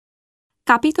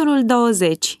Capitolul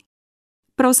 20.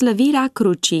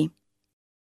 Proslăvirea-crucii.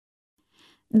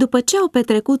 După ce au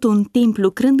petrecut un timp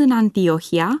lucrând în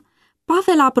Antiohia,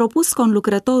 Pavel a propus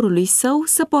conlucrătorului său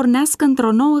să pornească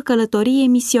într-o nouă călătorie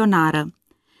misionară.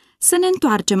 Să ne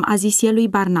întoarcem, a zis el lui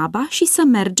Barnaba, și să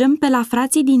mergem pe la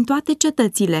frații din toate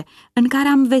cetățile în care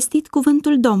am vestit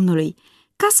cuvântul Domnului,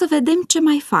 ca să vedem ce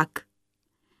mai fac.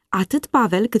 Atât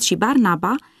Pavel cât și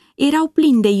Barnaba erau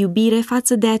plini de iubire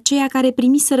față de aceia care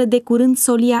primiseră de curând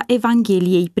solia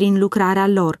Evangheliei prin lucrarea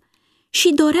lor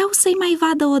și doreau să-i mai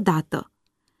vadă odată.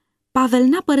 Pavel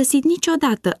n-a părăsit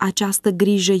niciodată această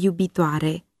grijă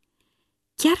iubitoare.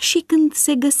 Chiar și când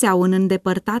se găseau în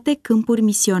îndepărtate câmpuri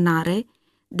misionare,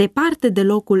 departe de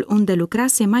locul unde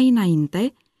lucrase mai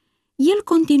înainte, el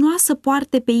continua să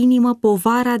poarte pe inimă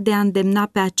povara de a îndemna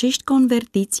pe acești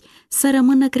convertiți să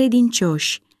rămână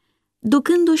credincioși,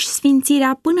 ducându-și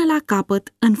sfințirea până la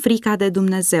capăt în frica de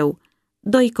Dumnezeu.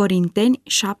 2 Corinteni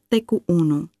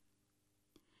 7:1.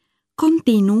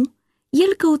 Continuu,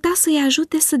 el căuta să-i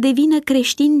ajute să devină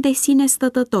creștini de sine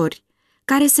stătători,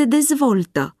 care se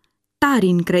dezvoltă, tari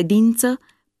în credință,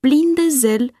 plini de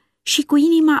zel și cu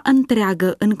inima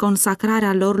întreagă în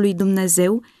consacrarea lor lui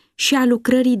Dumnezeu și a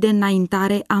lucrării de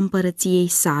înaintare a împărăției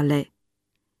sale.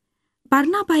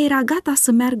 Barnaba era gata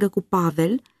să meargă cu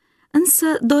Pavel, însă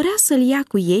dorea să-l ia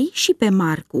cu ei și pe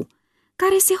Marcu,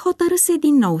 care se hotărâse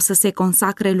din nou să se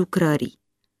consacre lucrării.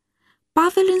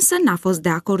 Pavel însă n-a fost de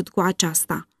acord cu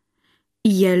aceasta.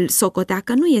 El socotea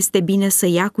că nu este bine să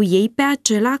ia cu ei pe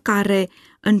acela care,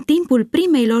 în timpul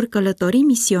primei lor călătorii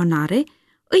misionare,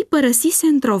 îi părăsise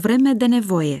într-o vreme de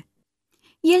nevoie.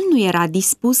 El nu era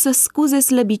dispus să scuze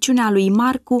slăbiciunea lui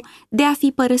Marcu de a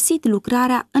fi părăsit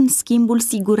lucrarea în schimbul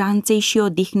siguranței și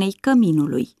odihnei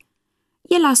căminului.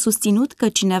 El a susținut că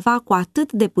cineva cu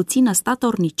atât de puțină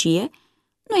statornicie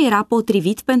nu era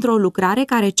potrivit pentru o lucrare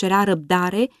care cerea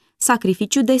răbdare,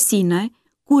 sacrificiu de sine,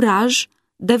 curaj,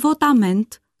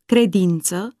 devotament,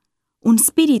 credință, un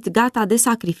spirit gata de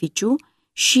sacrificiu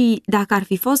și, dacă ar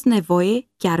fi fost nevoie,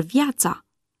 chiar viața.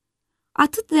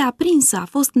 Atât de aprinsă a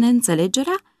fost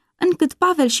neînțelegerea, încât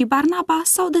Pavel și Barnaba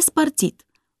s-au despărțit,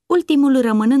 ultimul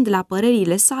rămânând la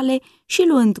părerile sale și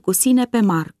luând cu sine pe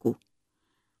Marcu.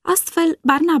 Astfel,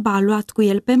 Barnaba a luat cu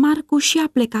el pe Marcu și a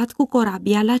plecat cu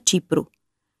corabia la Cipru.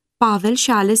 Pavel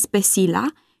și-a ales pe Sila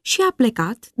și a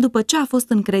plecat după ce a fost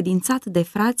încredințat de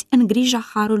frați în grija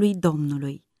harului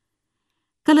Domnului.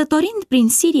 Călătorind prin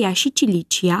Siria și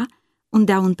Cilicia,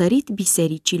 unde au întărit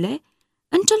bisericile,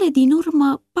 în cele din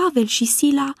urmă Pavel și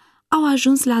Sila au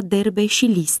ajuns la Derbe și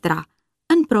Listra,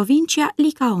 în provincia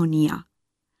Licaonia.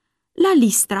 La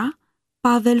Listra,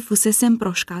 Pavel fusese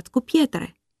împroșcat cu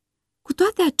pietre. Cu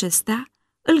toate acestea,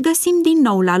 îl găsim din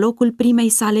nou la locul primei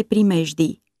sale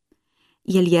primejdii.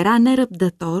 El era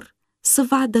nerăbdător să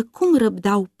vadă cum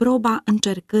răbdau proba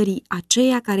încercării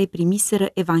aceia care primiseră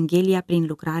Evanghelia prin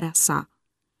lucrarea sa.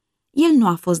 El nu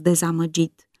a fost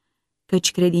dezamăgit,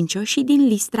 căci credincioșii din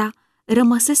Listra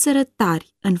rămăseseră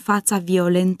tari în fața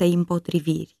violentei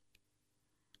împotriviri.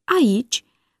 Aici,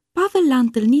 Pavel l-a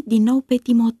întâlnit din nou pe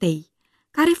Timotei,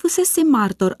 care fusese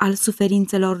martor al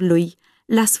suferințelor lui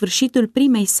la sfârșitul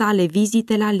primei sale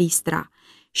vizite la Listra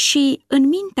și, în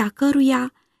mintea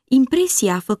căruia,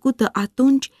 impresia făcută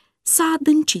atunci s-a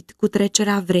adâncit cu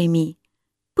trecerea vremii,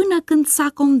 până când s-a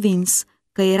convins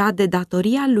că era de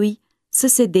datoria lui să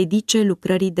se dedice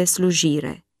lucrării de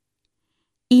slujire.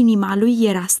 Inima lui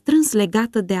era strâns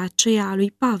legată de aceea a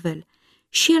lui Pavel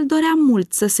și el dorea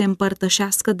mult să se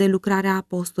împărtășească de lucrarea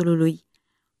apostolului,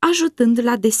 ajutând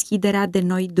la deschiderea de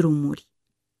noi drumuri.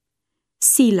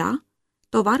 Sila,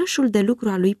 tovarășul de lucru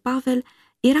al lui Pavel,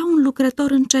 era un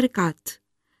lucrător încercat,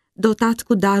 dotat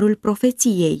cu darul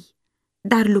profeției,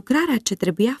 dar lucrarea ce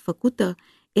trebuia făcută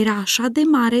era așa de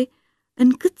mare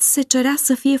încât se cerea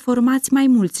să fie formați mai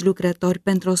mulți lucrători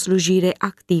pentru o slujire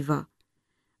activă.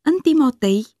 În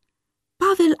Timotei,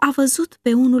 Pavel a văzut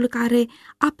pe unul care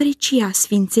aprecia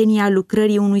sfințenia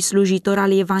lucrării unui slujitor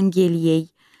al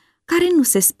Evangheliei, care nu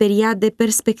se speria de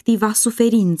perspectiva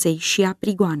suferinței și a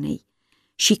prigoanei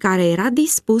și care era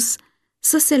dispus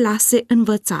să se lase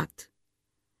învățat.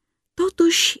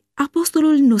 Totuși,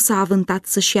 apostolul nu s-a avântat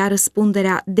să-și ia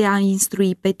răspunderea de a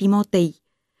instrui pe Timotei,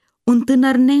 un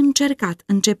tânăr neîncercat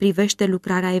în ce privește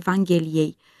lucrarea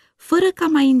Evangheliei, fără ca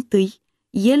mai întâi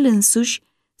el însuși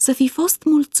să fi fost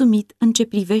mulțumit în ce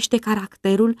privește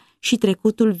caracterul și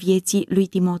trecutul vieții lui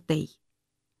Timotei.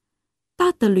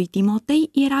 Tatăl lui Timotei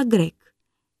era grec,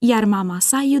 iar mama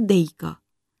sa iudeică.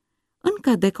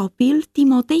 Încă de copil,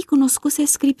 Timotei cunoscuse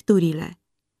scripturile.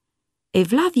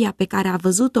 Evlavia pe care a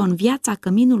văzut-o în viața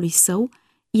căminului său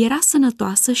era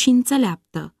sănătoasă și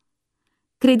înțeleaptă.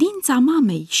 Credința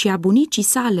mamei și a bunicii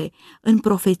sale în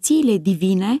profețiile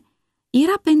divine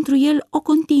era pentru el o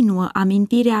continuă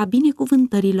amintire a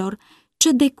binecuvântărilor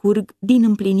ce decurg din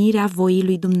împlinirea voii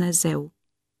lui Dumnezeu.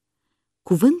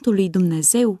 Cuvântul lui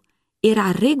Dumnezeu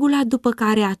era regula după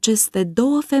care aceste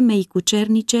două femei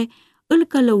cucernice îl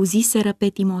călăuziseră pe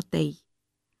Timotei.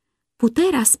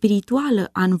 Puterea spirituală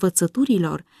a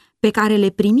învățăturilor pe care le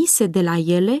primise de la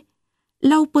ele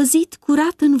l-au păzit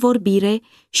curat în vorbire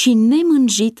și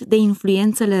nemânjit de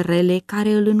influențele rele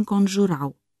care îl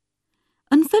înconjurau.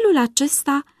 În felul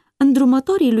acesta,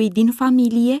 îndrumătorii lui din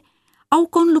familie au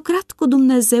conlucrat cu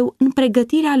Dumnezeu în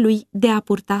pregătirea lui de a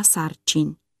purta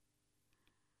sarcini.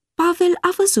 Pavel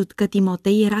a văzut că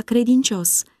Timotei era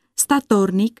credincios,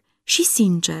 statornic și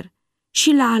sincer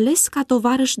și l-a ales ca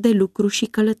tovarăș de lucru și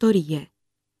călătorie.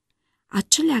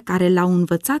 Acelea care l-au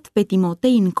învățat pe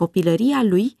Timotei în copilăria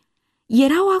lui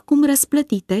erau acum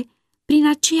răsplătite prin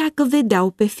aceea că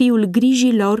vedeau pe fiul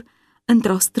grijii lor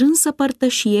într-o strânsă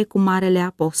părtășie cu Marele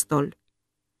Apostol.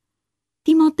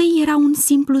 Timotei era un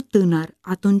simplu tânăr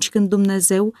atunci când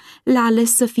Dumnezeu l-a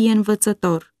ales să fie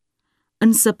învățător,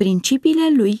 însă principiile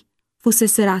lui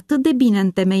fuseseră atât de bine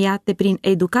întemeiate prin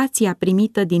educația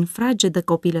primită din fragedă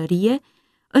copilărie,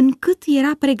 încât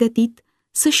era pregătit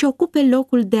să-și ocupe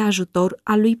locul de ajutor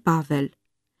al lui Pavel.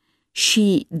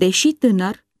 Și, deși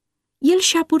tânăr, el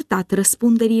și-a purtat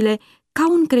răspunderile ca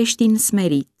un creștin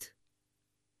smerit.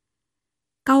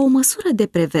 Ca o măsură de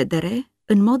prevedere,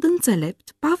 în mod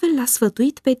înțelept, Pavel l-a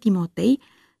sfătuit pe Timotei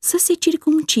să se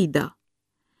circumcidă.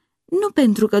 Nu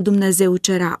pentru că Dumnezeu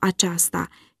cerea aceasta,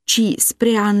 ci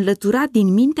spre a înlătura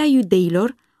din mintea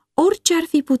iudeilor orice ar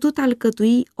fi putut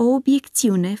alcătui o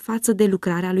obiecțiune față de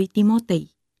lucrarea lui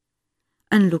Timotei.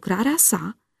 În lucrarea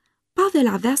sa, Pavel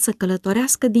avea să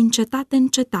călătorească din cetate în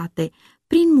cetate,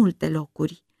 prin multe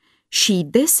locuri, și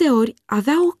deseori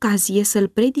avea ocazie să-l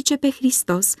predice pe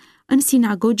Hristos în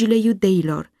sinagogile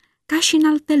iudeilor, ca și în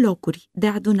alte locuri de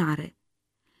adunare.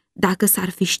 Dacă s-ar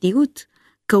fi știut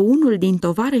că unul din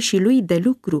tovarășii lui de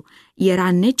lucru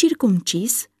era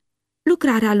necircumcis,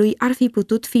 lucrarea lui ar fi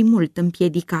putut fi mult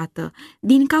împiedicată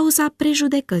din cauza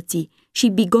prejudecății și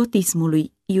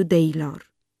bigotismului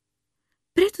iudeilor.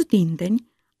 Pretutindeni,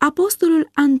 apostolul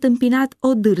a întâmpinat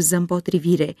o dârză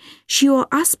împotrivire și o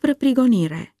aspră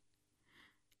prigonire.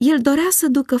 El dorea să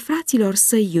ducă fraților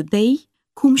săi iudei,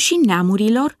 cum și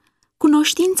neamurilor,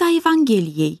 cunoștința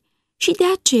Evangheliei și de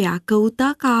aceea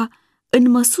căuta ca,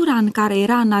 în măsura în care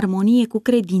era în armonie cu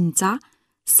credința,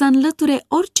 să înlăture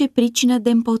orice pricină de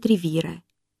împotrivire.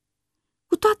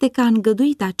 Cu toate că a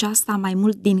îngăduit aceasta mai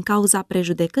mult din cauza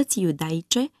prejudecății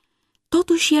iudaice,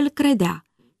 totuși el credea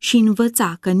și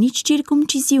învăța că nici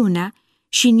circumciziunea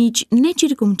și nici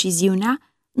necircumciziunea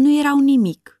nu erau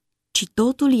nimic, ci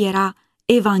totul era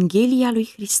Evanghelia lui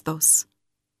Hristos.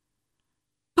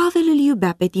 Pavel îl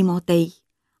iubea pe Timotei,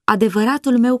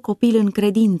 adevăratul meu copil în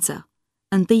credință,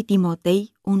 1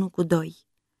 Timotei 1:2.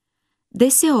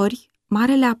 Deseori,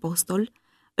 Marele Apostol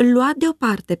îl lua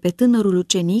deoparte pe tânărul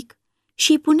ucenic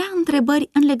și îi punea întrebări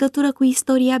în legătură cu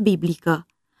istoria biblică,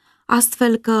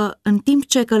 astfel că, în timp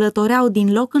ce călătoreau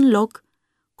din loc în loc,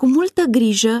 cu multă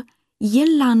grijă,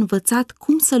 el l-a învățat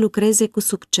cum să lucreze cu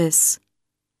succes.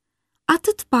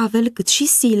 Atât Pavel cât și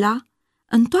Sila,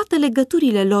 în toate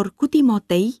legăturile lor cu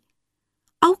Timotei,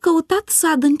 au căutat să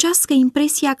adâncească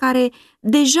impresia care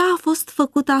deja a fost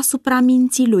făcută asupra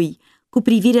minții lui, cu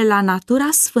privire la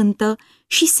natura sfântă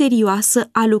și serioasă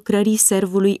a lucrării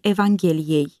servului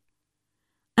Evangheliei.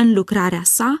 În lucrarea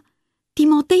sa,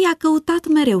 Timotei a căutat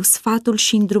mereu sfatul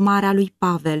și îndrumarea lui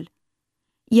Pavel.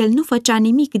 El nu făcea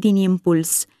nimic din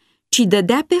impuls, ci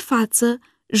dădea pe față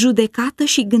judecată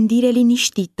și gândire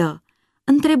liniștită,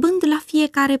 întrebând la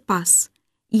fiecare pas,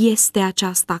 este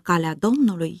aceasta calea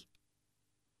Domnului?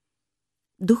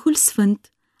 Duhul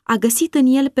Sfânt a găsit în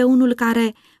el pe unul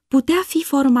care putea fi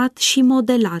format și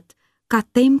modelat ca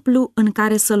templu în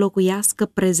care să locuiască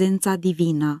prezența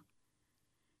divină.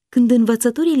 Când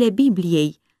învățăturile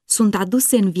Bibliei sunt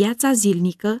aduse în viața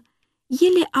zilnică,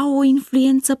 ele au o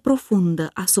influență profundă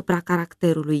asupra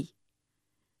caracterului.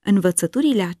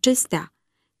 Învățăturile acestea,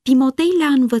 Timotei le-a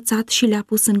învățat și le-a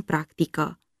pus în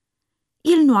practică.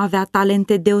 El nu avea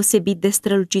talente deosebit de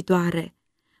strălucitoare,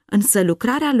 însă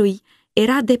lucrarea lui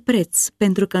era de preț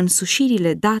pentru că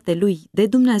însușirile date lui de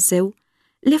Dumnezeu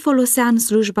le folosea în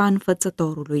slujba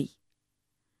învățătorului.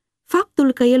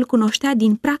 Faptul că el cunoștea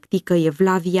din practică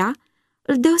Evlavia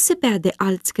îl deosebea de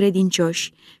alți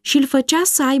credincioși și îl făcea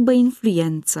să aibă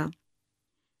influență.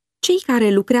 Cei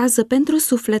care lucrează pentru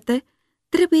suflete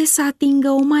trebuie să atingă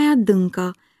o mai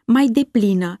adâncă, mai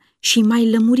deplină și mai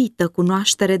lămurită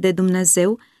cunoaștere de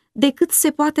Dumnezeu decât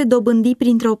se poate dobândi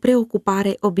printr-o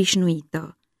preocupare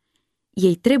obișnuită.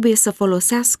 Ei trebuie să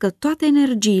folosească toate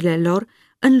energiile lor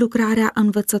în lucrarea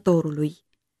învățătorului.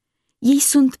 Ei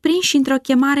sunt prinși într-o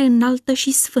chemare înaltă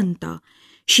și sfântă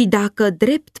și dacă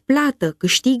drept plată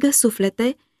câștigă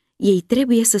suflete, ei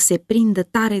trebuie să se prindă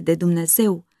tare de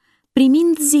Dumnezeu,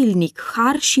 primind zilnic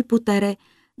har și putere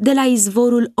de la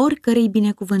izvorul oricărei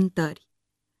binecuvântări.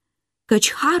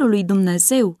 Căci harul lui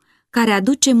Dumnezeu, care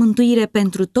aduce mântuire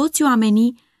pentru toți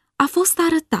oamenii, a fost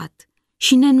arătat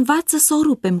și ne învață să o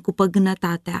rupem cu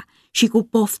păgânătatea și cu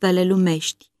poftele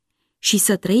lumești și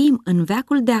să trăim în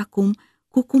veacul de acum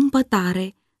cu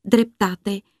cumpătare,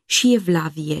 dreptate și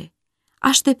evlavie,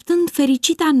 așteptând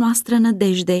fericita noastră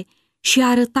nădejde și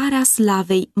arătarea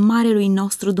slavei Marelui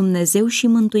nostru Dumnezeu și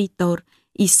Mântuitor,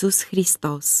 Iisus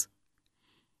Hristos.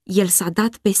 El s-a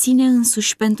dat pe sine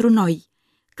însuși pentru noi,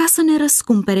 ca să ne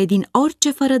răscumpere din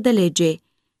orice fără de lege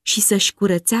și să-și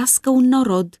curățească un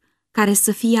norod care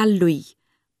să fie al lui,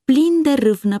 plin de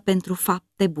râvnă pentru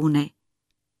fapte bune.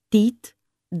 Tit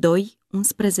 2,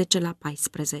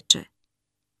 11-14.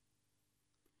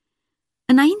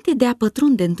 Înainte de a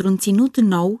pătrunde într-un ținut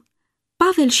nou,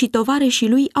 Pavel și tovarășii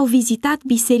lui au vizitat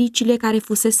bisericile care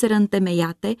fuseseră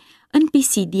întemeiate în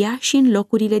Pisidia și în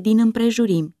locurile din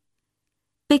împrejurimi.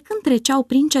 Pe când treceau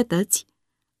prin cetăți,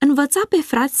 învăța pe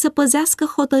frați să păzească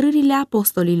hotărârile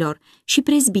apostolilor și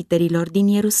prezbiterilor din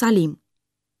Ierusalim.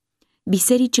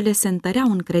 Bisericile se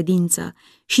întăreau în credință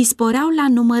și sporeau la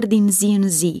număr din zi în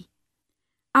zi.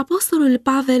 Apostolul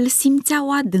Pavel simțea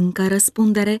o adâncă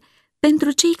răspundere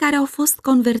pentru cei care au fost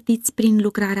convertiți prin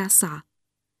lucrarea sa.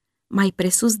 Mai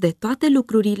presus de toate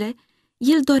lucrurile,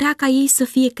 el dorea ca ei să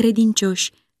fie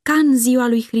credincioși, ca în ziua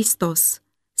lui Hristos,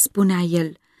 spunea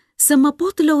el, să mă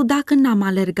pot lăuda că n-am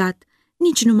alergat,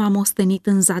 nici nu m-am ostenit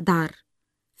în zadar.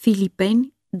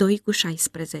 Filipeni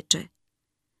 2,16.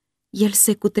 El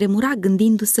se cutremura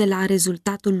gândindu-se la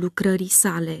rezultatul lucrării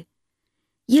sale.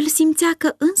 El simțea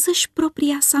că însăși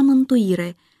propria sa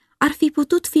mântuire ar fi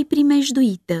putut fi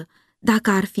primejduită dacă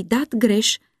ar fi dat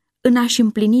greș în a-și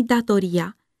împlini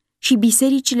datoria și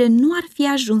bisericile nu ar fi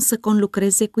ajuns să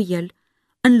conlucreze cu el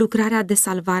în lucrarea de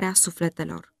salvare a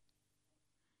sufletelor.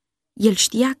 El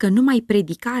știa că numai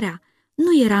predicarea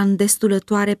nu era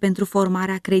îndestulătoare pentru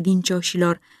formarea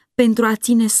credincioșilor, pentru a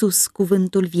ține sus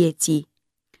cuvântul vieții.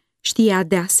 Știa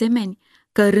de asemenea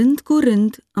că rând cu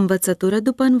rând, învățătură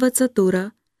după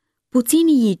învățătură, puțin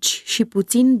aici și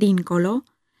puțin dincolo,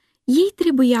 ei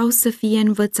trebuiau să fie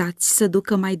învățați să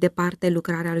ducă mai departe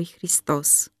lucrarea lui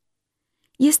Hristos.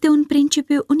 Este un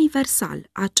principiu universal,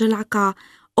 acela ca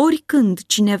oricând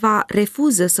cineva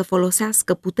refuză să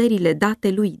folosească puterile date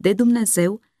lui de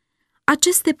Dumnezeu,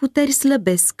 aceste puteri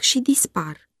slăbesc și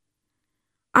dispar.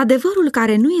 Adevărul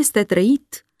care nu este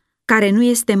trăit, care nu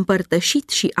este împărtășit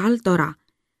și altora,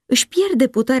 își pierde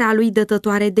puterea lui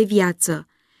dătătoare de viață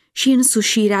și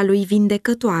însușirea lui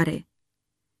vindecătoare.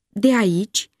 De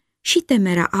aici și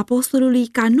temerea apostolului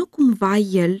ca nu cumva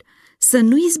el să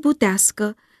nu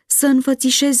izbutească să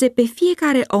înfățișeze pe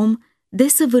fiecare om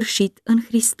desăvârșit în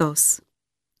Hristos.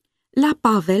 La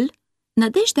Pavel,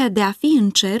 nădejdea de a fi în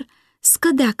cer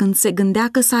scădea când se gândea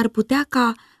că s-ar putea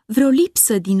ca vreo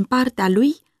lipsă din partea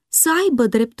lui să aibă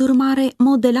drept urmare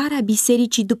modelarea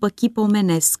bisericii după chip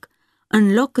omenesc,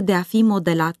 în loc de a fi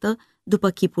modelată după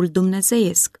chipul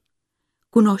dumnezeiesc.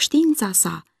 Cunoștința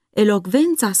sa,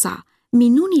 elocvența sa,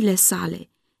 minunile sale,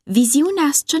 viziunea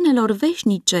scenelor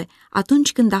veșnice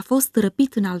atunci când a fost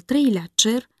răpit în al treilea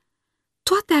cer,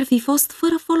 toate ar fi fost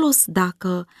fără folos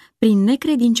dacă, prin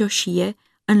necredincioșie,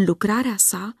 în lucrarea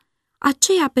sa,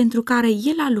 aceea pentru care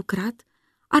el a lucrat,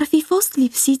 ar fi fost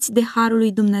lipsiți de harul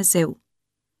lui Dumnezeu.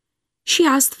 Și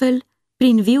astfel,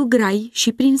 prin viu grai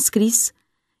și prin scris,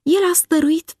 el a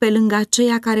stăruit pe lângă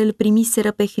aceia care îl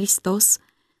primiseră pe Hristos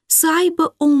să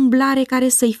aibă o umblare care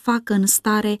să-i facă în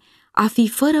stare a fi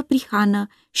fără prihană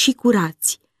și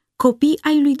curați, copii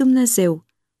ai lui Dumnezeu,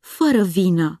 fără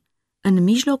vină, în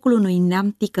mijlocul unui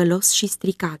neam ticălos și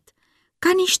stricat,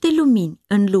 ca niște lumini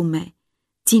în lume,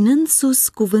 ținând sus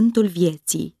cuvântul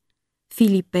vieții.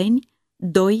 Filipeni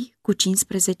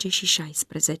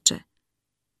 2:15-16.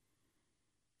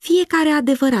 Fiecare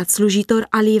adevărat slujitor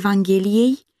al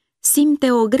Evangheliei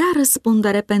simte o grea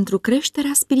răspundere pentru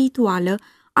creșterea spirituală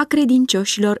a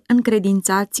credincioșilor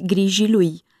încredințați grijii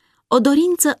lui, o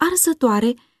dorință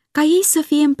arzătoare ca ei să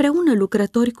fie împreună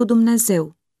lucrători cu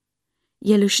Dumnezeu.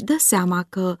 El își dă seama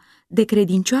că, de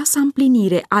credincioasa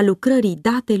împlinire a lucrării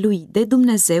date lui de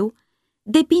Dumnezeu,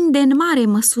 depinde în mare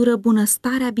măsură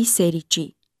bunăstarea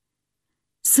bisericii.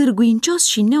 Sârguincios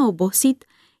și neobosit,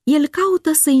 el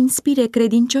caută să inspire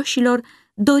credincioșilor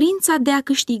dorința de a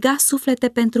câștiga suflete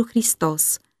pentru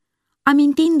Hristos,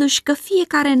 amintindu-și că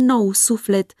fiecare nou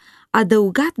suflet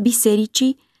adăugat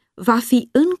bisericii va fi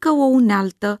încă o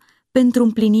unealtă pentru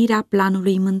împlinirea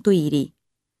planului mântuirii.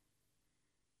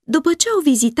 După ce au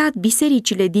vizitat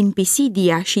bisericile din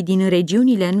Pisidia și din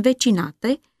regiunile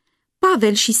învecinate,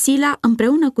 Pavel și Sila,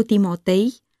 împreună cu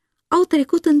Timotei, au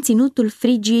trecut în ținutul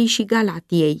Frigiei și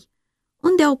Galatiei,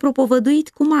 unde au propovăduit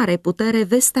cu mare putere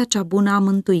vestea cea bună a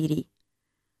mântuirii.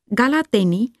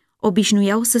 Galatenii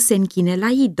obișnuiau să se închine la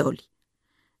idoli,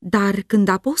 dar când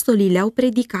apostolii le-au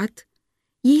predicat,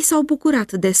 ei s-au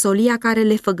bucurat de solia care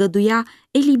le făgăduia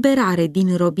eliberare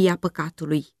din robia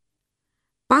păcatului.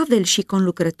 Pavel și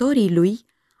conlucrătorii lui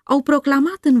au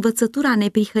proclamat învățătura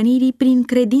neprihănirii prin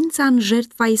credința în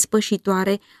jertfa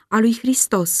ispășitoare a lui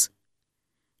Hristos.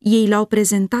 Ei l-au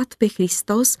prezentat pe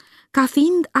Hristos ca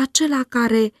fiind acela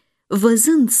care,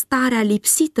 văzând starea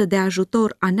lipsită de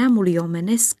ajutor a neamului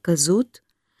omenesc căzut,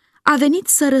 a venit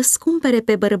să răscumpere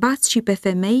pe bărbați și pe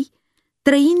femei,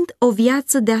 trăind o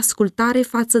viață de ascultare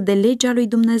față de legea lui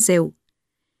Dumnezeu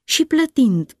și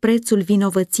plătind prețul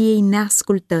vinovăției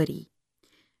neascultării.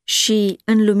 Și,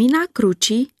 în lumina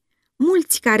crucii,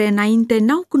 mulți care înainte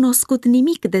n-au cunoscut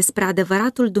nimic despre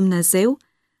adevăratul Dumnezeu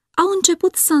au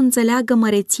început să înțeleagă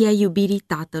măreția iubirii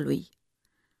Tatălui.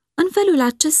 În felul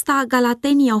acesta,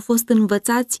 galatenii au fost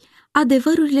învățați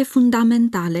adevărurile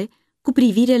fundamentale cu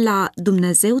privire la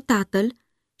Dumnezeu Tatăl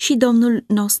și Domnul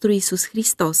nostru Iisus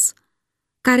Hristos,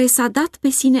 care s-a dat pe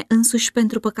sine însuși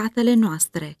pentru păcatele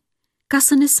noastre, ca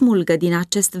să ne smulgă din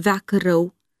acest veac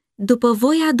rău, după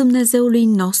voia Dumnezeului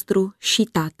nostru și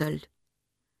Tatăl.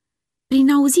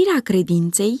 Prin auzirea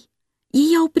credinței,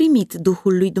 ei au primit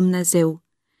Duhul lui Dumnezeu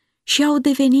și au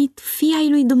devenit fii ai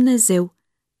lui Dumnezeu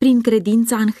prin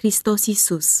credința în Hristos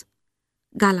Iisus.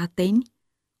 Galateni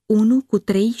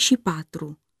 1:3 și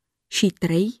 4 și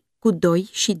 3:2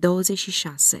 și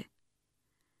 26.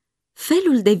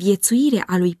 Felul de viețuire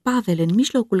a lui Pavel în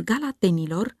mijlocul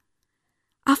galatenilor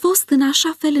a fost în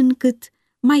așa fel încât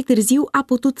mai târziu a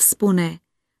putut spune: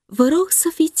 vă rog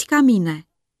să fiți ca mine.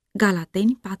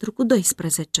 Galateni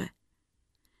 4:12.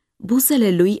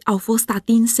 Buzele lui au fost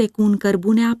atinse cu un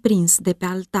cărbune aprins de pe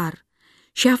altar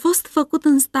și a fost făcut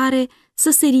în stare să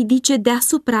se ridice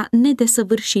deasupra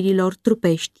nedesăvârșirilor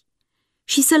trupești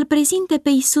și să-l prezinte pe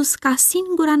Iisus ca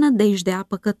singura nădejde a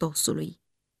păcătosului.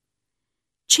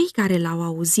 Cei care l-au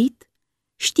auzit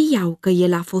știau că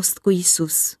el a fost cu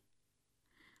Iisus.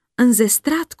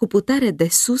 Înzestrat cu putere de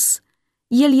sus,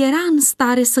 el era în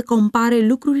stare să compare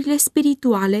lucrurile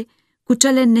spirituale cu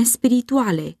cele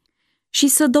nespirituale și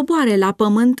să doboare la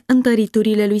pământ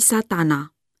întăriturile lui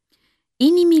Satana.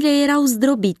 Inimile erau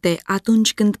zdrobite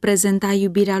atunci când prezenta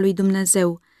iubirea lui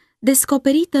Dumnezeu,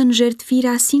 descoperită în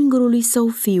jertfirea singurului său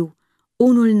fiu,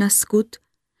 unul născut,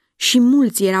 și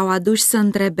mulți erau aduși să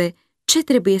întrebe ce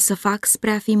trebuie să fac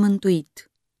spre a fi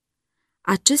mântuit.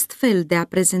 Acest fel de a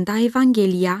prezenta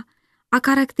Evanghelia a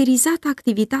caracterizat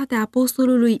activitatea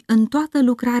apostolului în toată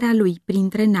lucrarea lui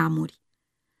printre neamuri.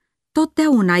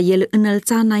 Totdeauna el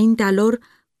înălța înaintea lor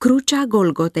crucea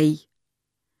Golgotei.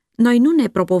 Noi nu ne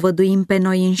propovăduim pe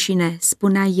noi înșine,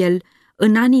 spunea el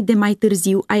în anii de mai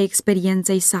târziu a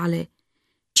experienței sale,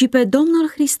 ci pe Domnul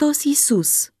Hristos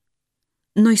Iisus.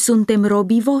 Noi suntem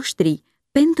robii voștri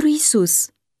pentru Iisus,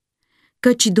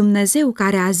 căci Dumnezeu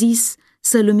care a zis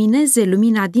să lumineze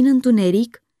lumina din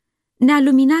întuneric, ne-a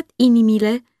luminat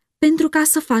inimile pentru ca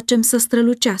să facem să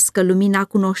strălucească lumina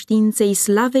cunoștinței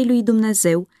slavei lui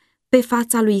Dumnezeu pe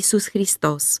fața lui Iisus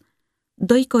Hristos.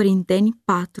 2 Corinteni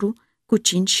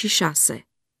 4:5 și 6.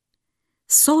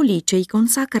 Solii cei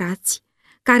consacrați,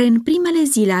 care în primele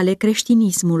zile ale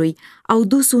creștinismului au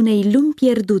dus unei lumi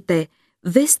pierdute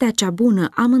vestea cea bună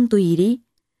a mântuirii,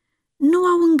 nu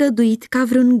au îngăduit ca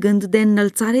vreun gând de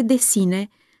înălțare de sine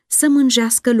să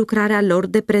mânjească lucrarea lor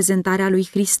de prezentarea lui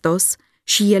Hristos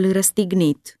și el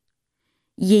răstignit.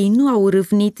 Ei nu au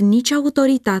râvnit nici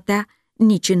autoritatea,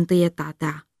 nici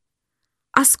întâietatea.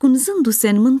 Ascunzându-se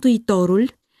în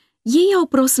Mântuitorul, ei au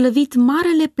proslăvit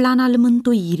marele plan al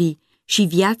mântuirii și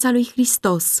viața lui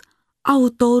Hristos,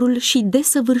 autorul și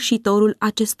desăvârșitorul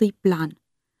acestui plan.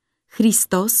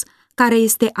 Hristos, care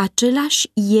este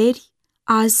același ieri,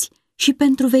 azi și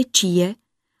pentru vecie,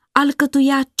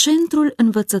 alcătuia centrul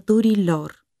învățăturii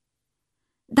lor.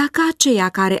 Dacă aceia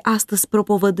care astăzi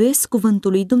propovăduiesc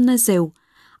cuvântul lui Dumnezeu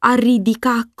ar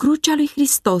ridica crucea lui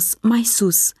Hristos mai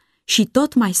sus și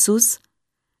tot mai sus,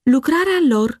 lucrarea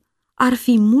lor ar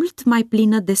fi mult mai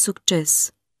plină de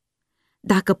succes.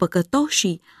 Dacă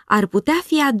păcătoșii ar putea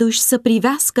fi aduși să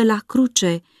privească la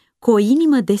cruce cu o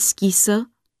inimă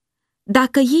deschisă,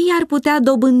 Dacă ei ar putea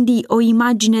dobândi o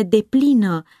imagine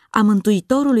deplină a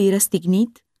Mântuitorului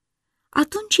răstignit,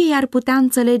 atunci ei ar putea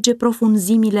înțelege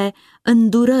profunzimile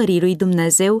îndurării lui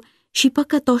Dumnezeu și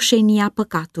păcătoșenia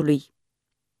păcatului.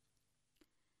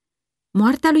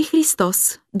 Moartea lui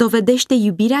Hristos dovedește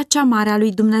iubirea cea mare a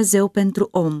lui Dumnezeu pentru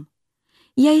om.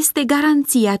 Ea este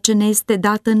garanția ce ne este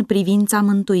dată în privința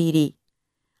mântuirii.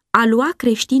 A lua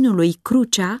creștinului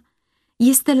crucea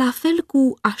este la fel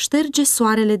cu a șterge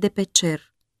soarele de pe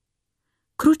cer.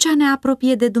 Crucea ne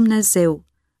apropie de Dumnezeu,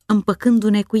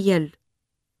 împăcându-ne cu El.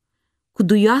 Cu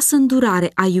duioasă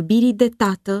îndurare a iubirii de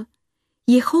Tată,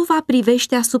 Jehova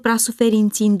privește asupra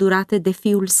suferinții îndurate de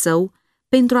Fiul Său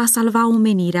pentru a salva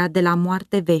omenirea de la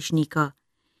moarte veșnică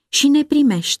și ne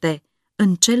primește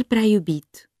în Cel prea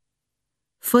iubit.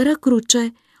 Fără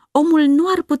cruce, omul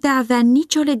nu ar putea avea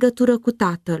nicio legătură cu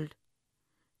Tatăl.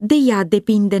 De ea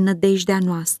depinde nădejdea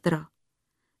noastră.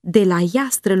 De la ea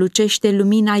strălucește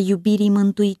lumina iubirii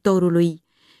Mântuitorului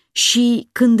și,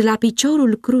 când la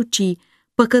piciorul crucii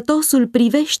păcătosul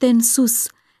privește în sus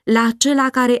la acela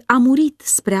care a murit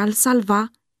spre a-l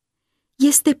salva,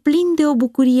 este plin de o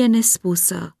bucurie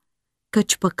nespusă,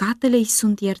 căci păcatele îi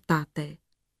sunt iertate.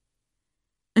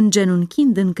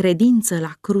 Îngenunchind în credință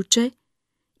la cruce,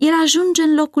 el ajunge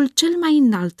în locul cel mai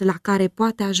înalt la care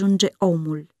poate ajunge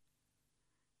omul.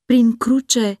 Prin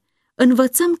cruce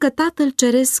învățăm că Tatăl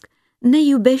Ceresc ne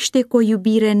iubește cu o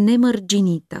iubire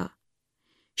nemărginită.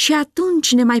 Și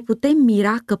atunci ne mai putem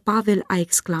mira că Pavel a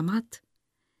exclamat: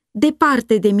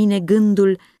 "Departe de mine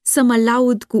gândul să mă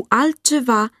laud cu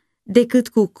altceva decât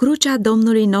cu crucea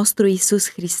Domnului nostru Iisus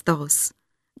Hristos."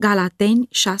 Galateni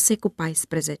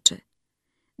 6,14.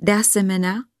 De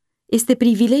asemenea, este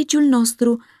privilegiul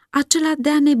nostru acela de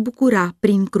a ne bucura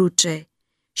prin cruce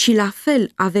și la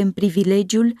fel avem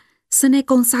privilegiul să ne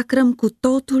consacrăm cu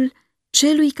totul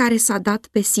celui care s-a dat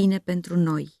pe sine pentru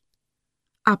noi.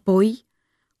 Apoi,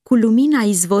 cu lumina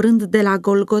izvorând de la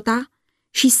Golgota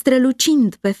și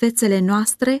strălucind pe fețele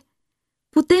noastre,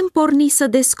 putem porni să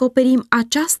descoperim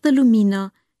această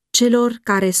lumină celor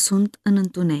care sunt în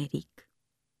întuneric.